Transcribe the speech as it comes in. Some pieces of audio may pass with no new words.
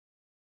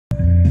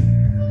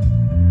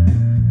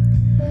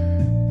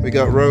We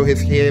got Rohit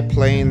here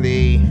playing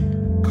the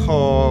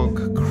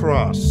Korg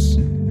Kross.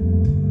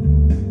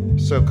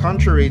 So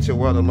contrary to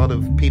what a lot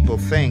of people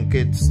think,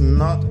 it's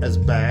not as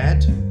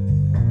bad.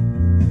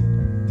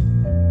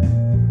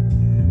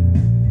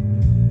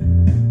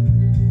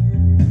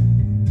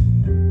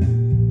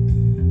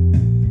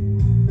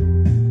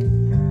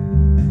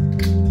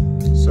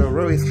 So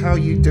Rohit, how are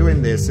you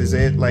doing this? Is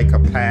it like a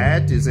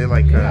pad? Is it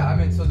like I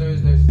mean, so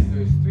there's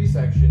three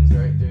sections,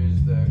 right?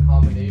 There's the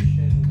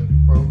combination, the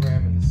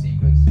program, and the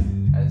sequence.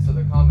 And so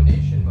the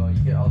combination mode,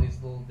 you get all these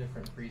little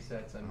different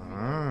presets.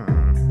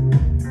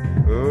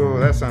 Oh,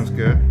 that sounds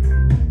good.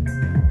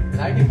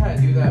 And I can kind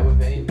of do that with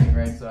anything,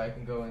 right? So I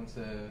can go into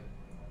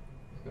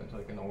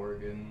like an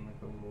organ,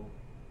 like a little.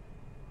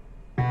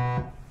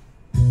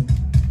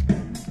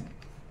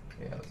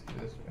 Yeah, let's do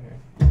this right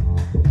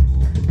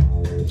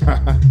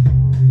here.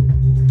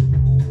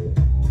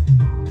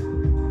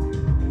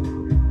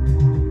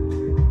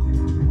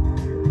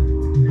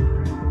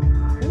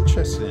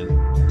 Interesting.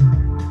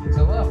 It's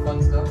a lot of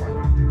fun stuff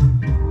on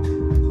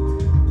here.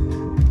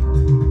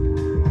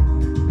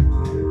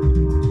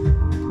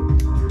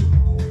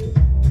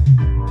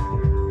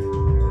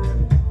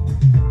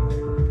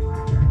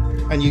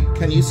 And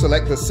can you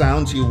select the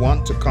sounds you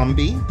want to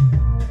combi?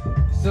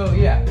 So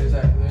yeah, there's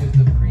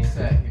the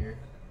preset here.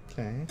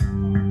 Okay.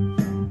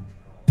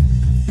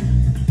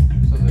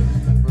 So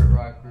there's the Brit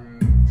Rock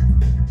groove.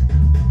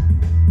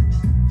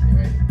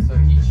 Right. So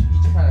each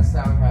kind of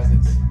sound has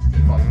its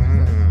default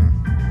preset.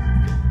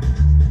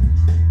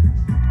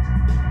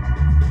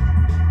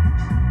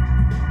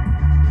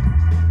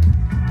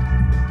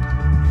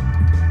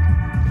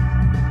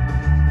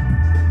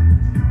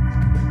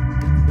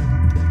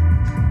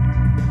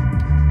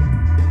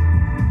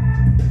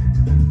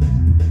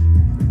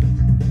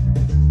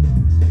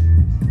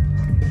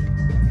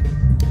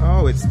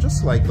 Oh, it's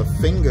just like the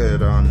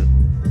fingered on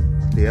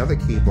the other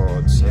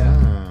keyboards. Yeah.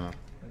 Ah.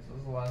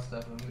 There's a lot of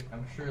stuff.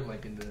 I'm sure,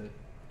 like in the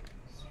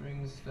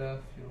string stuff,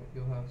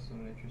 you'll have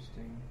some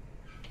interesting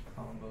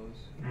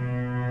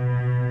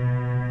combos.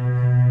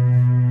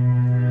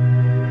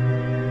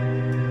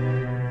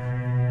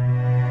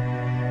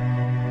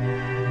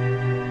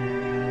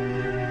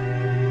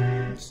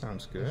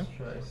 Sounds good. Let's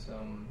try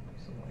some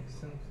like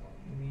synth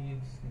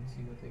leads and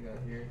see what they got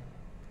here.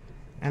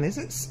 And is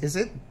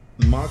it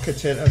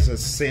marketed as a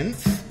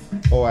synth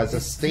or as a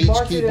stage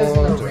Marketed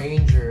keyboard? as an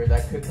arranger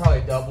that could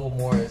probably double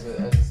more as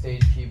a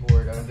stage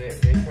keyboard. I mean, they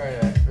try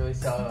to really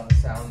sell it on the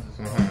sounds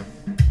as well.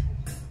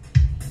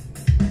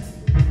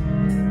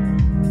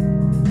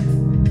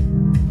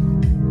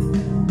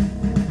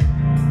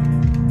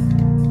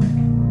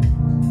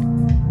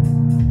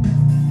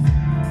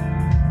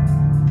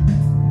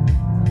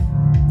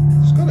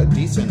 It's got a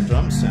decent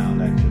drum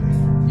sound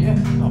actually. Yeah,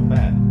 Not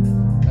bad.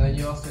 and then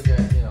you also get,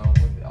 you know,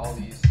 with all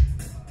these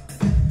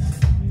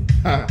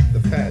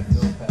The pads.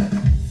 little pads.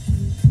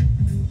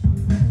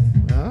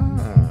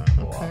 Ah,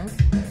 Go okay. off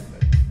there,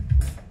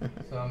 but-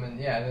 So I mean,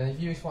 yeah. And then if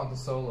you just want the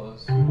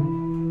solos, you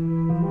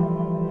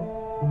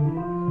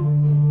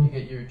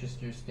get your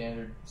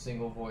standard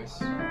single voice.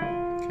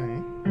 Okay.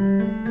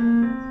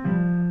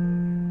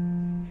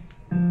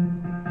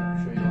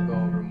 I'm sure you'll go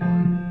over more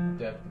in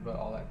depth about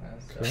all that kind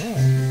of stuff. Cool.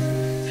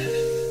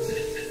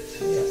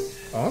 Yeah.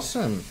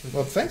 Awesome.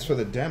 Well, thanks for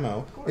the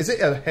demo. Is it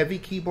a heavy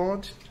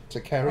keyboard to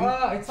carry?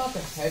 It's not the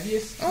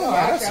heaviest. Oh, No,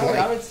 that's actually,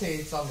 I light. would say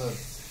it's on the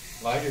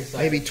lighter side.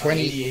 Maybe It's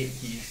 20 88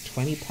 keys.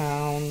 20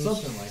 pounds?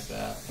 Something like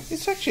that.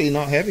 It's actually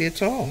not heavy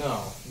at all.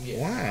 No. Yeah.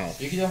 Wow.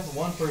 You could have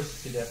one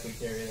person could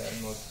definitely carry that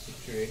in most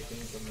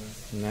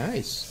situations.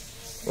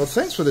 Nice. Well,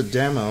 thanks for the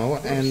demo.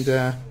 And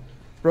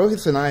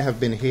Rohit and I have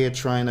been here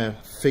trying to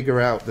figure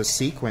out the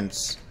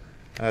sequencer,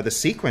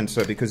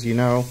 because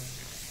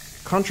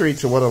contrary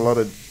to what a lot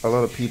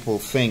of people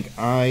think,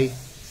 I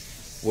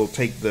will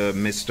take the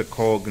Mr.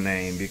 Korg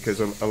name, because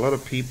a lot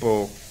of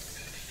people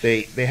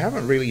they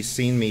haven't really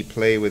seen me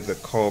play with the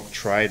Korg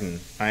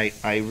Trident. I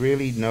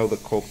really know the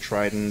Korg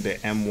Trident, the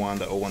M1,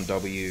 the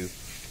O1W,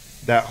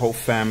 that whole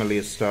family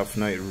of stuff,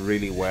 know it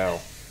really well.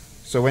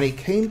 So when it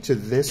came to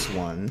this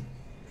one,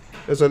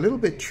 it was a little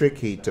bit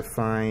tricky to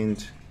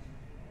find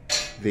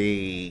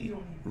the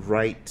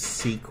right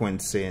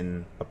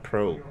sequencing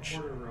approach,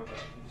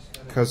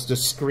 because the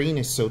screen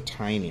is so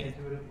tiny.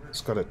 It's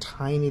got a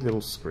tiny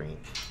little screen.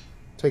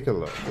 Take a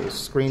look. The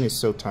screen is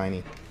so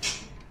tiny.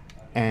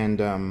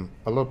 And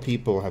a lot of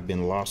people have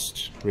been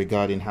lost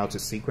regarding how to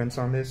sequence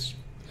on this.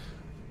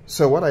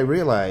 So what I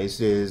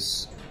realized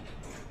is,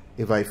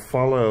 if I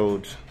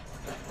followed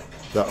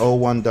the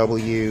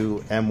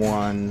O1W,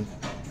 M1,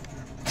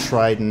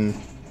 Trident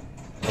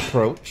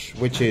approach,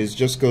 which is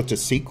just go to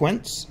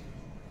sequence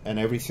and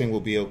everything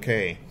will be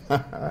okay.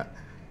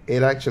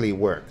 It actually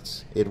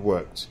worked. It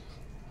worked.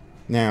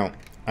 Now,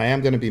 I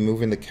am going to be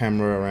moving the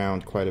camera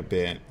around quite a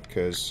bit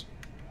because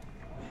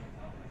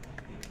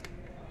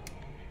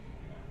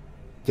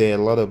there are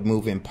a lot of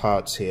moving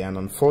parts here, and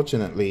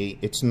unfortunately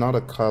it's not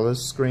a color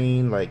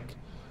screen like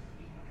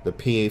the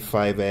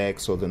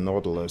PA5X or the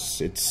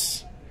Nautilus.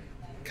 It's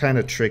kind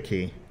of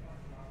tricky.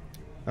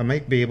 I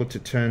might be able to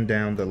turn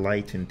down the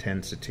light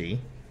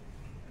intensity.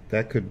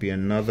 That could be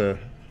another,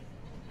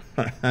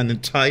 an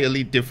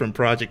entirely different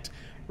project.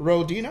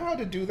 Ro, do you know how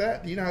to do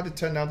that? Do you know how to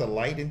turn down the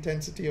light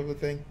intensity of the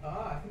thing?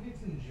 I think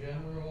it's in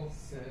general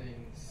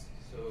settings,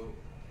 so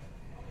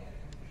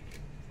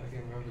I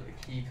can remember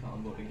the key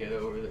combo to get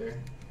over there.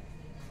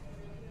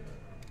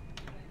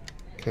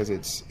 Because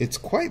it's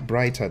quite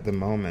bright at the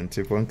moment.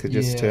 If one could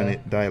just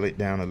dial it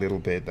down a little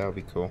bit, that would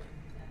be cool.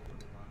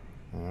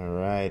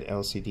 Alright,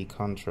 LCD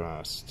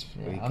contrast.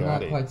 Yeah, I'm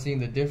not quite seeing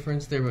the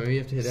difference there, but we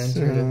have to hit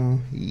enter.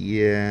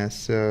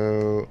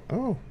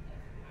 Oh,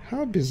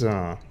 how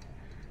bizarre.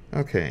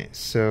 Okay,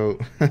 so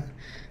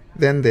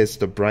then there's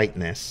the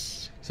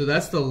brightness. So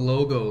that's the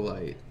logo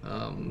light,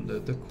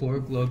 the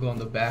Korg logo on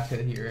the back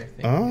of here, I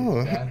think.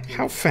 Oh,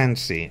 how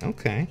fancy.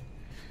 Okay.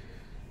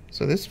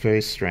 So that's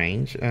very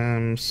strange.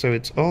 So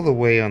it's all the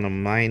way on a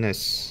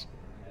minus.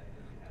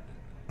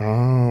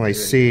 Oh, I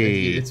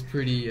see. It's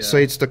pretty. So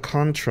it's the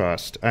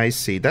contrast. I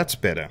see. That's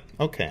better.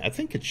 Okay, I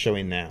think it's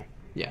showing now.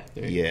 Yeah.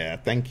 There you go.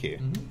 Thank you.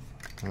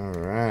 All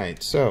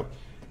right. So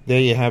there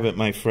you have it,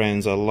 my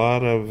friends. A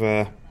lot of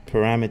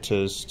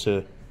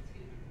parameters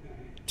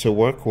to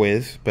work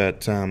with,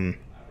 but and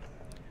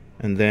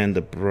then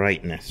the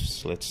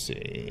brightness. Let's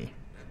see.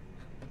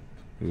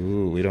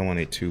 Ooh, we don't want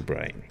it too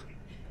bright.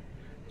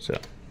 So,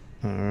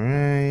 all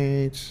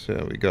right.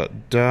 So we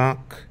got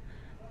dark.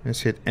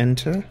 Let's hit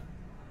enter.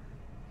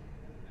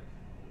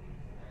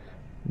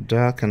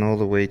 Dark and all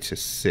the way to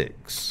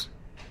 6.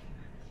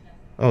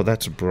 Oh,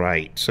 that's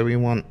bright. So we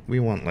want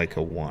like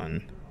a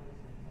 1.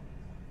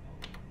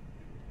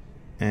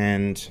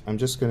 And I'm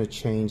just going to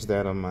change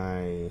that on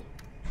my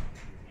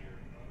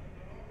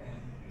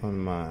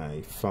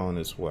phone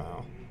as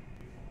well.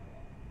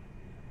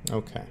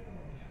 Okay.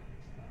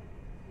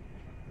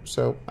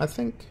 So I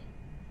think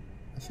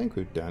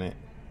we've done it.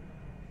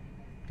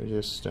 We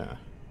just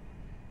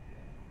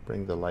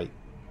bring the light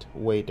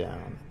way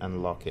down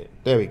and lock it.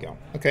 There we go.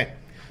 Okay.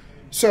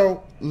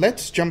 So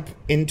let's jump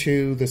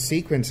into the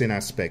sequencing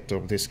aspect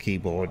of this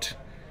keyboard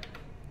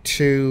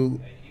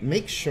to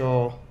make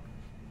sure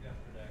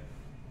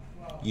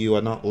you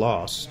are not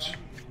lost.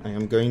 I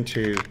am going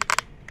to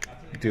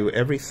do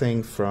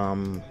everything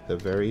from the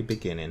very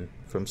beginning,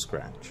 from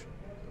scratch.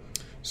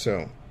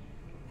 So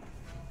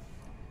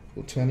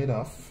we'll turn it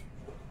off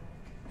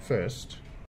first.